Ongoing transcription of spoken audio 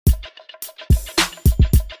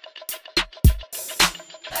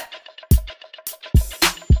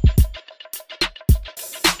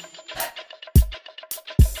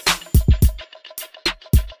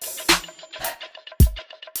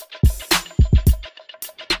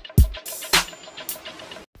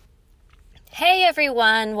Hey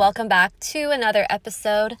everyone, welcome back to another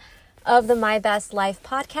episode of the My Best Life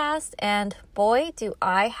podcast, and boy, do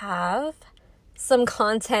I have some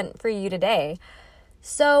content for you today.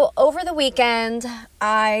 So over the weekend,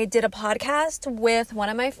 I did a podcast with one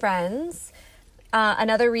of my friends,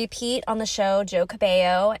 another repeat on the show, Joe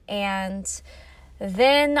Cabello, and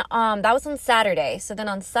then that was on Saturday. So then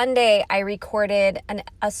on Sunday, I recorded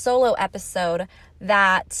a solo episode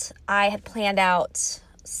that I had planned out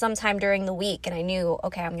sometime during the week, and I knew,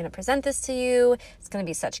 okay, I'm going to present this to you. It's going to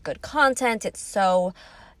be such good content. It's so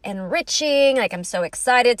enriching. Like, I'm so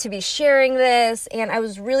excited to be sharing this, and I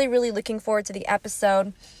was really, really looking forward to the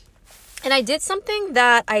episode. And I did something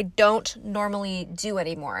that I don't normally do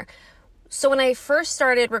anymore. So when I first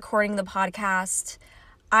started recording the podcast,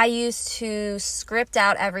 I used to script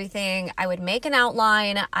out everything. I would make an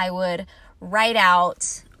outline. I would write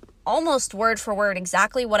out almost word for word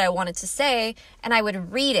exactly what I wanted to say, and I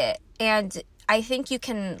would read it. And I think you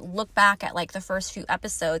can look back at like the first few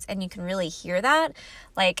episodes and you can really hear that.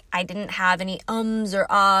 Like, I didn't have any ums or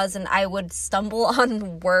ahs, and I would stumble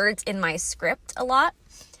on words in my script a lot.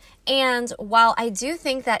 And while I do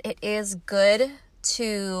think that it is good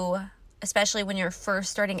to, especially when you're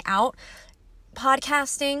first starting out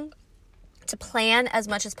podcasting, to plan as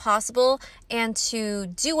much as possible and to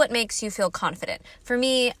do what makes you feel confident. For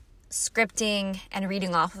me, scripting and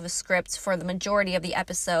reading off of a script for the majority of the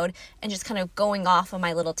episode and just kind of going off on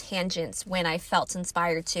my little tangents when I felt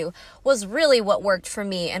inspired to was really what worked for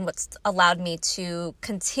me and what's allowed me to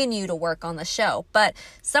continue to work on the show. But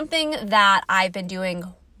something that I've been doing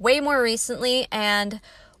way more recently, and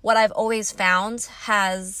what I've always found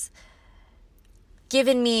has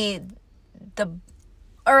given me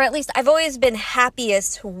or at least I've always been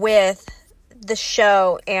happiest with the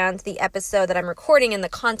show and the episode that I'm recording and the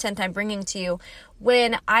content I'm bringing to you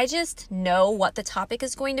when I just know what the topic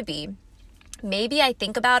is going to be. Maybe I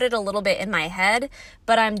think about it a little bit in my head,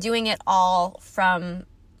 but I'm doing it all from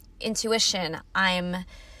intuition. I'm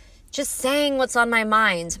just saying what's on my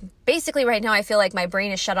mind. Basically, right now, I feel like my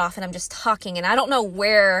brain is shut off and I'm just talking, and I don't know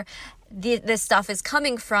where this stuff is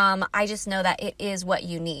coming from. I just know that it is what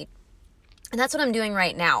you need. And that's what I'm doing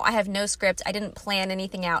right now. I have no script. I didn't plan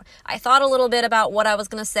anything out. I thought a little bit about what I was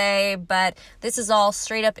going to say, but this is all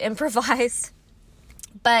straight up improvised.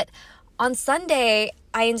 But on Sunday,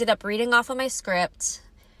 I ended up reading off of my script,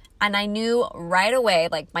 and I knew right away,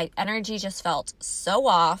 like, my energy just felt so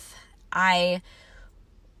off. I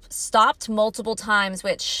stopped multiple times,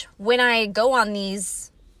 which when I go on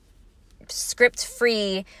these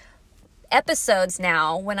script-free episodes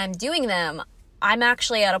now, when I'm doing them, I'm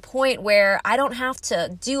actually at a point where I don't have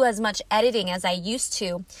to do as much editing as I used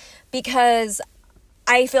to, because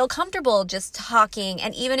I feel comfortable just talking.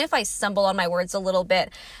 And even if I stumble on my words a little bit,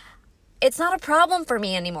 it's not a problem for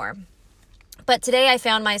me anymore. But today on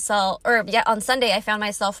Sunday, I found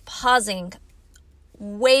myself pausing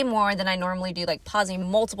way more than I normally do, like pausing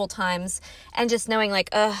multiple times and just knowing like,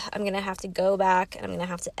 I'm going to have to go back and I'm going to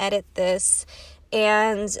have to edit this.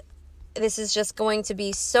 And this is just going to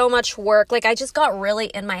be so much work. Like, I just got really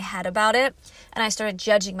in my head about it, and I started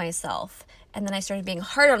judging myself, and then I started being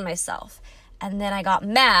hard on myself, and then I got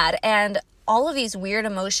mad, and all of these weird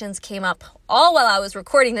emotions came up all while I was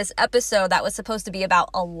recording this episode that was supposed to be about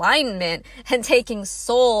alignment and taking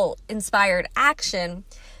soul-inspired action.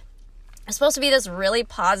 It's supposed to be this really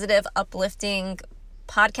positive, uplifting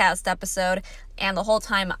podcast episode, and the whole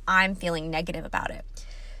time I'm feeling negative about it.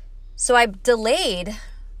 So I delayed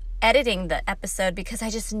editing the episode because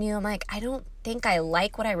I just knew, I'm like, I don't think I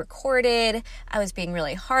like what I recorded. I was being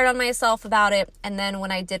really hard on myself about it. And then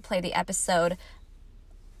when I did play the episode,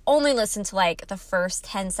 only listened to like the first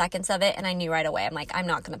 10 seconds of it, and I knew right away, I'm like, I'm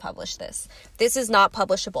not going to publish this. This is not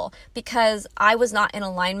publishable because I was not in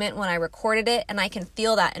alignment when I recorded it, and I can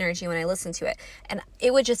feel that energy when I listen to it. And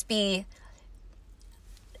it would just be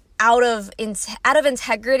out of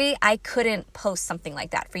integrity. I couldn't post something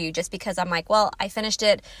like that for you just because I'm like, well, I finished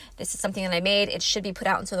it. This is something that I made. It should be put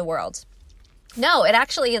out into the world. No, it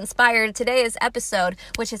actually inspired today's episode,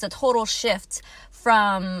 which is a total shift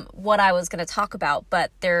from what I was going to talk about,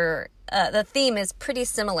 but the theme is pretty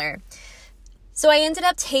similar. So I ended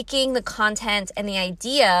up taking the content and the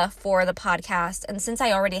idea for the podcast, and since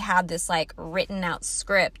I already had this like written out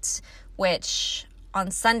script, which on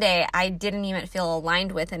Sunday I didn't even feel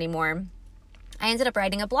aligned with anymore, I ended up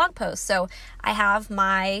writing a blog post. So I have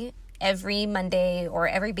my every Monday or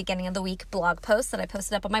every beginning of the week blog post that I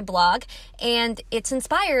posted up on my blog, and it's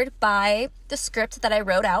inspired by the script that I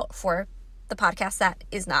wrote out for the podcast that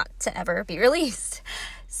is not to ever be released.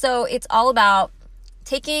 So it's all about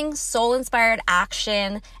taking soul-inspired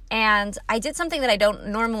action. And I did something that I don't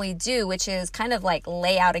normally do, which is kind of like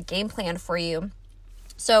lay out a game plan for you.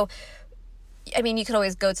 So, I mean, you could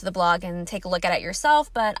always go to the blog and take a look at it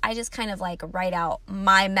yourself, but I just kind of like write out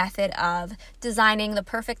my method of designing the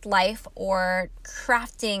perfect life or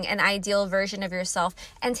crafting an ideal version of yourself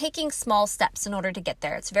and taking small steps in order to get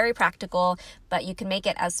there. It's very practical, but you can make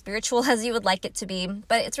it as spiritual as you would like it to be.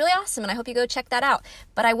 But it's really awesome, and I hope you go check that out.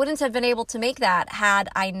 But I wouldn't have been able to make that had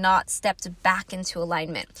I not stepped back into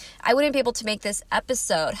alignment. I wouldn't be able to make this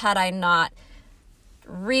episode had I not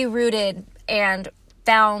rerouted and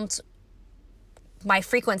found my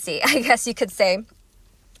frequency, I guess you could say.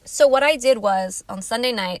 So what I did was, on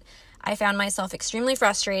Sunday night, I found myself extremely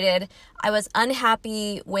frustrated. I was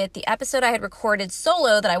unhappy with the episode I had recorded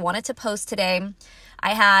solo that I wanted to post today.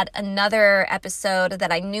 I had another episode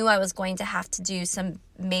that I knew I was going to have to do some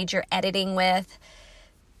major editing with.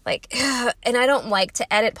 And I don't like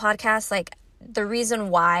to edit podcasts. The reason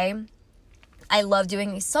why I love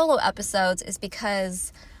doing these solo episodes is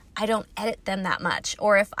because I don't edit them that much.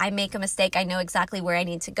 Or if I make a mistake, I know exactly where I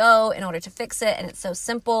need to go in order to fix it. And it's so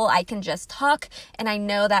simple. I can just talk and I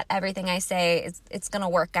know that everything I say it's going to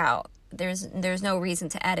work out. There's no reason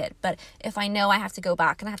to edit. But if I know I have to go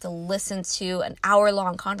back and I have to listen to an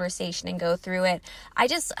hour-long conversation and go through it, I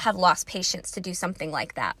just have lost patience to do something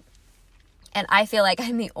like that. And I feel like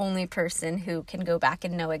I'm the only person who can go back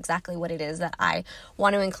and know exactly what it is that I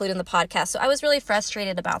want to include in the podcast. So I was really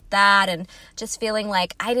frustrated about that and just feeling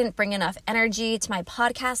like I didn't bring enough energy to my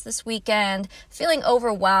podcast this weekend, feeling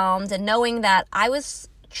overwhelmed and knowing that I was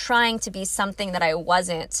trying to be something that I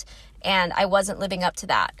wasn't, and I wasn't living up to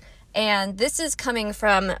that. And this is coming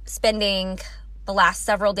from spending the last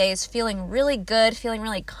several days feeling really good, feeling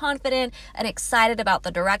really confident and excited about the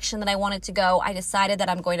direction that I wanted to go. I decided that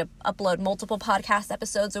I'm going to upload multiple podcast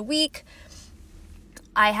episodes a week.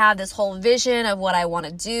 I have this whole vision of what I want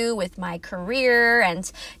to do with my career.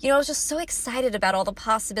 And, I was just so excited about all the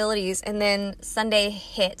possibilities. And then Sunday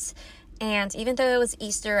hit. And even though it was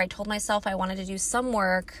Easter, I told myself I wanted to do some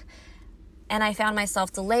work. And I found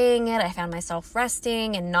myself delaying it. I found myself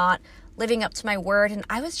resting and not living up to my word, and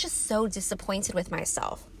I was just so disappointed with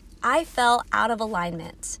myself. I fell out of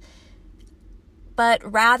alignment. But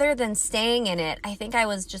rather than staying in it, I think I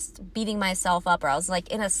was just beating myself up, or I was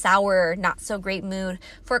in a sour, not so great mood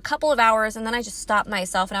for a couple of hours, and then I just stopped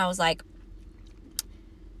myself and I was like,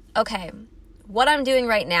 okay, what I'm doing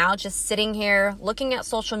right now, just sitting here looking at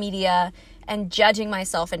social media and judging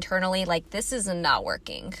myself internally, this is not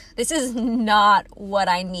working. This is not what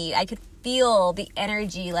I need. I could feel the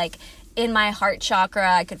energy in my heart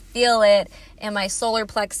chakra. I could feel it in my solar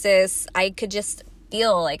plexus. I could just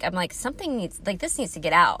feel something needs, this needs to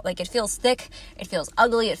get out. It feels thick. It feels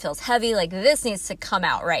ugly. It feels heavy. This needs to come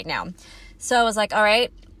out right now. So I was like, all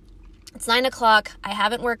right, it's 9:00. I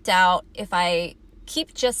haven't worked out. If I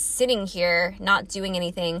keep just sitting here, not doing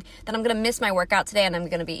anything, then I'm going to miss my workout today and I'm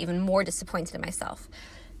going to be even more disappointed in myself.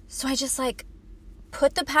 So I just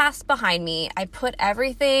put the past behind me. I put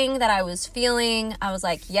everything that I was feeling. I was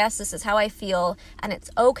like, yes, this is how I feel and it's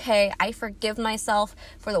okay. I forgive myself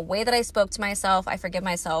for the way that I spoke to myself. I forgive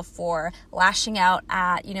myself for lashing out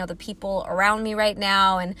at, the people around me right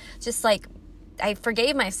now. And just I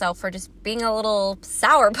forgave myself for just being a little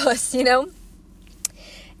sourpuss,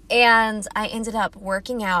 And I ended up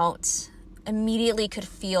working out, immediately could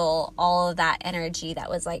feel all of that energy that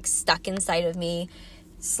was stuck inside of me,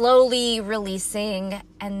 slowly releasing.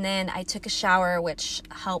 And then I took a shower, which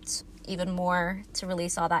helped even more to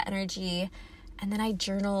release all that energy. And then I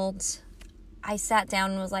journaled. I sat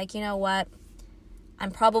down and was like, you know what?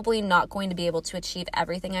 I'm probably not going to be able to achieve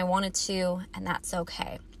everything I wanted to, and that's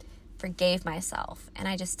okay. Forgave myself. And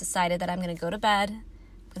I just decided that I'm going to go to bed.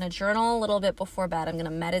 I'm going to journal a little bit before bed. I'm going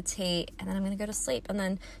to meditate, and then I'm going to go to sleep. And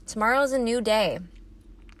then tomorrow is a new day.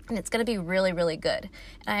 And it's going to be really, really good.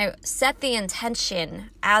 And I set the intention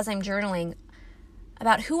as I'm journaling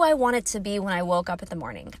about who I wanted to be when I woke up in the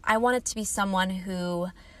morning. I wanted to be someone who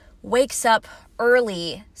wakes up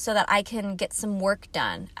early so that I can get some work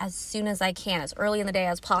done as soon as I can, as early in the day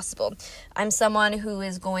as possible. I'm someone who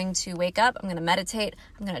is going to wake up, I'm going to meditate,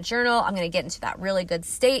 I'm going to journal, I'm going to get into that really good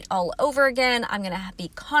state all over again. I'm going to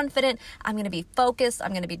be confident, I'm going to be focused,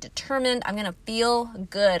 I'm going to be determined, I'm going to feel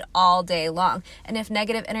good all day long. And if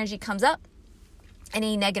negative energy comes up,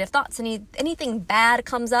 any negative thoughts, anything bad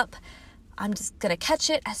comes up, I'm just going to catch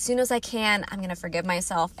it as soon as I can. I'm going to forgive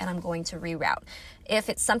myself and I'm going to reroute. If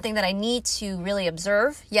it's something that I need to really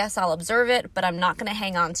observe, yes, I'll observe it, but I'm not going to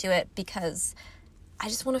hang on to it because I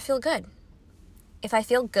just want to feel good. If I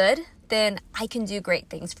feel good, then I can do great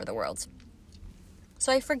things for the world.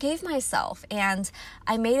 So I forgave myself and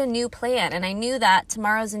I made a new plan, and I knew that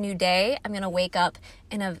tomorrow's a new day. I'm going to wake up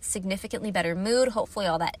in a significantly better mood. Hopefully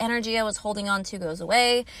all that energy I was holding on to goes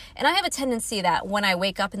away. And I have a tendency that when I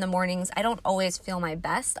wake up in the mornings, I don't always feel my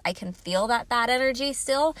best. I can feel that bad energy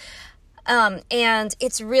still. And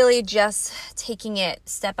it's really just taking it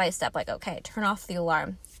step by step, like, okay, turn off the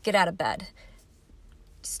alarm, get out of bed,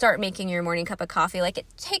 start making your morning cup of coffee. Like, it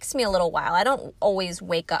takes me a little while. I don't always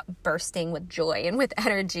wake up bursting with joy and with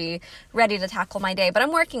energy, ready to tackle my day, but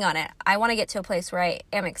I'm working on it. I want to get to a place where I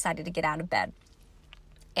am excited to get out of bed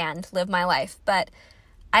and live my life. But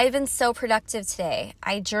I've been so productive today.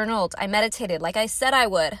 I journaled, I meditated like I said I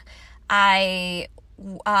would. I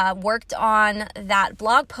worked on that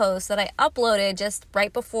blog post that I uploaded just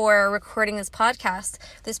right before recording this podcast.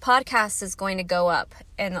 This podcast is going to go up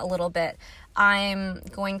in a little bit. I'm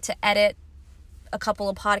going to edit a couple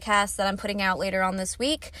of podcasts that I'm putting out later on this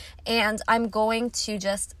week, and I'm going to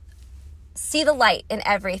just see the light in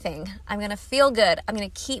everything. I'm going to feel good. I'm going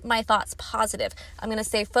to keep my thoughts positive. I'm going to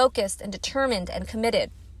stay focused and determined and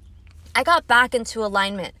committed. I got back into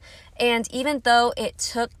alignment. And even though it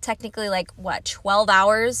took technically 12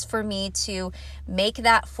 hours for me to make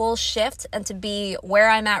that full shift and to be where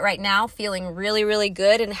I'm at right now, feeling really, really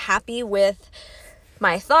good and happy with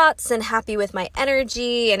my thoughts and happy with my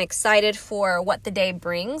energy and excited for what the day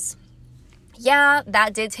brings. Yeah,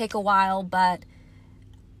 that did take a while, but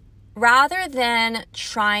rather than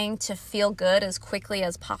trying to feel good as quickly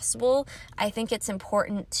as possible, I think it's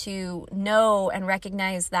important to know and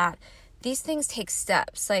recognize that these things take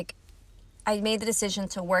steps. Like, I made the decision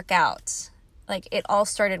to work out. Like, it all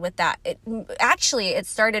started with that. It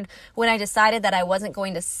started when I decided that I wasn't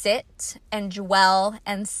going to sit and dwell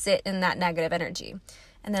and sit in that negative energy.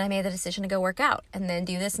 And then I made the decision to go work out and then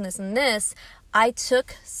do this and this and this. I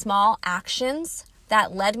took small actions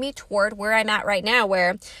that led me toward where I'm at right now,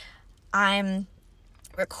 where I'm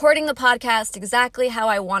recording the podcast exactly how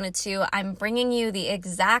I wanted to. I'm bringing you the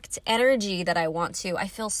exact energy that I want to. I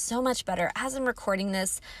feel so much better as I'm recording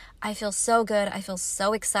this. I feel so good. I feel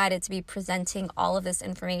so excited to be presenting all of this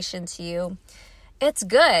information to you. It's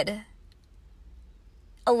good.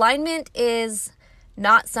 Alignment is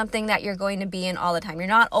not something that you're going to be in all the time. You're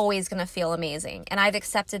not always going to feel amazing, and I've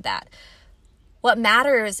accepted that. What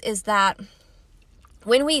matters is that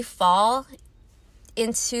when we fall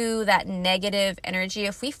into that negative energy,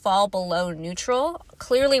 if we fall below neutral,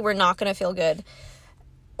 clearly we're not going to feel good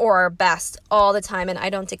or our best all the time. And I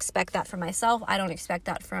don't expect that from myself. I don't expect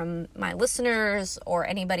that from my listeners or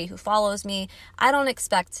anybody who follows me. I don't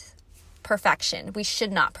expect perfection. We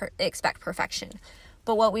should not expect perfection.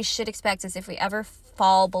 But what we should expect is if we ever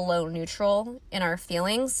fall below neutral in our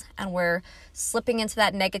feelings and we're slipping into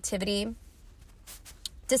that negativity,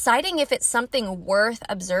 deciding if it's something worth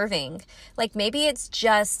observing. Like, maybe it's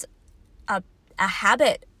just a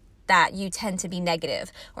habit that you tend to be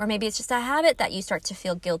negative, or maybe it's just a habit that you start to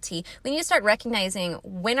feel guilty. We need to start recognizing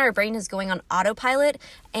when our brain is going on autopilot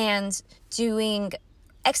and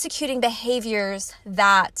executing behaviors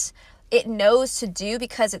that it knows to do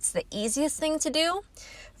because it's the easiest thing to do,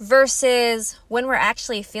 versus when we're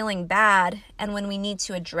actually feeling bad and when we need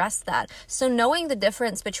to address that. So knowing the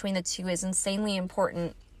difference between the two is insanely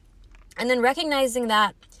important. And then recognizing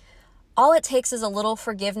that all it takes is a little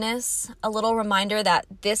forgiveness, a little reminder that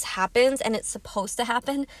this happens and it's supposed to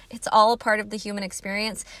happen. It's all a part of the human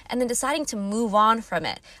experience. And then deciding to move on from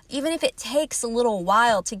it. Even if it takes a little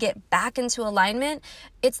while to get back into alignment,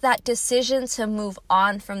 it's that decision to move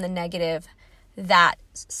on from the negative that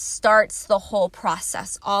starts the whole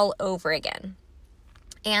process all over again.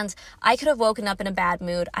 And I could have woken up in a bad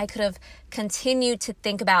mood. I could have continued to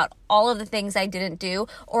think about all of the things I didn't do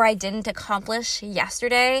or I didn't accomplish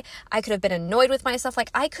yesterday. I could have been annoyed with myself.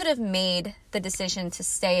 Like, I could have made the decision to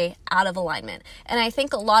stay out of alignment. And I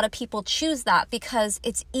think a lot of people choose that because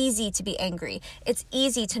it's easy to be angry. It's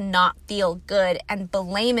easy to not feel good and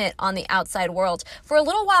blame it on the outside world. For a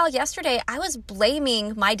little while yesterday, I was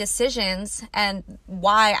blaming my decisions and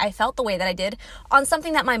why I felt the way that I did on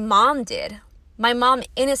something that my mom did. My mom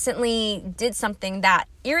innocently did something that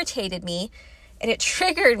irritated me and it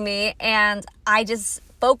triggered me, and I just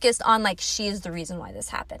focused on she's the reason why this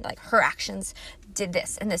happened. Like, her actions did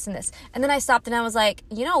this and this and this. And then I stopped and I was like,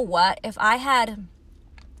 you know what? If I had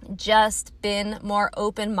just been more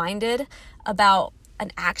open-minded about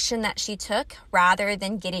an action that she took rather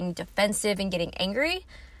than getting defensive and getting angry,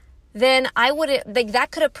 then I wouldn't,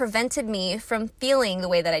 that could have prevented me from feeling the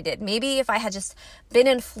way that I did. Maybe if I had just been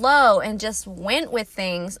in flow and just went with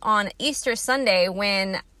things on Easter Sunday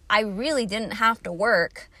when I really didn't have to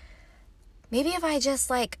work, maybe if I just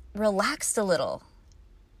relaxed a little,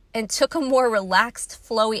 and took a more relaxed,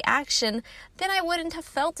 flowy action, then I wouldn't have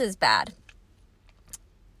felt as bad.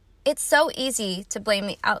 It's so easy to blame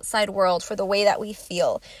the outside world for the way that we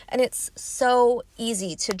feel. And it's so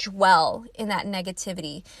easy to dwell in that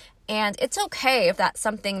negativity. And it's okay if that's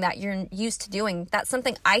something that you're used to doing. That's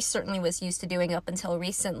something I certainly was used to doing up until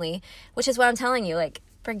recently, which is what I'm telling you, like,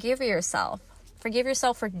 forgive yourself. Forgive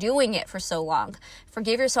yourself for doing it for so long.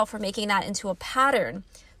 Forgive yourself for making that into a pattern.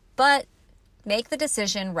 But make the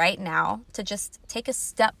decision right now to just take a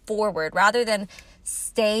step forward rather than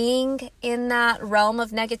staying in that realm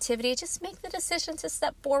of negativity. Just make the decision to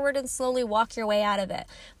step forward and slowly walk your way out of it.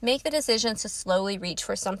 Make the decision to slowly reach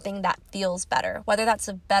for something that feels better, whether that's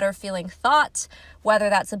a better feeling thought,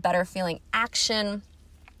 whether that's a better feeling action,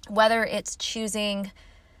 whether it's choosing,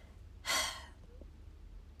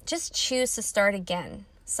 just choose to start again.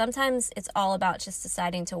 Sometimes it's all about just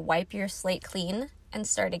deciding to wipe your slate clean and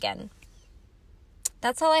start again.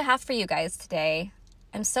 That's all I have for you guys today.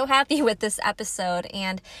 I'm so happy with this episode,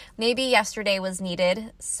 and maybe yesterday was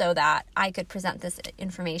needed so that I could present this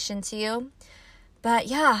information to you. But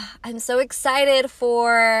yeah, I'm so excited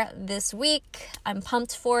for this week. I'm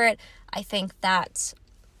pumped for it. I think that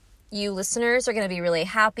you listeners are going to be really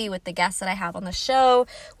happy with the guests that I have on the show,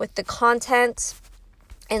 with the content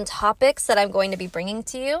and topics that I'm going to be bringing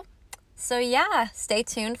to you. So yeah, stay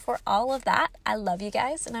tuned for all of that. I love you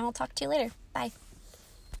guys, and I will talk to you later. Bye.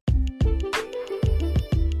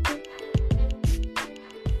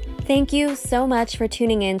 Thank you so much for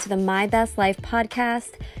tuning in to the My Best Life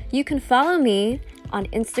podcast. You can follow me on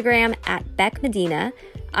Instagram at Beck Medina.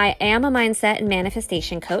 I am a mindset and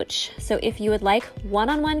manifestation coach. So if you would like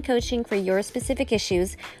one-on-one coaching for your specific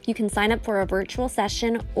issues, you can sign up for a virtual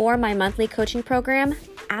session or my monthly coaching program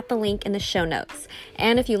at the link in the show notes.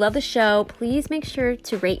 And if you love the show, please make sure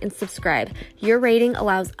to rate and subscribe. Your rating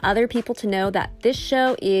allows other people to know that this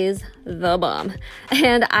show is the bomb.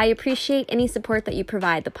 And I appreciate any support that you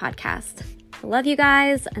provide the podcast. I love you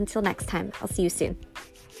guys. Until next time, I'll see you soon.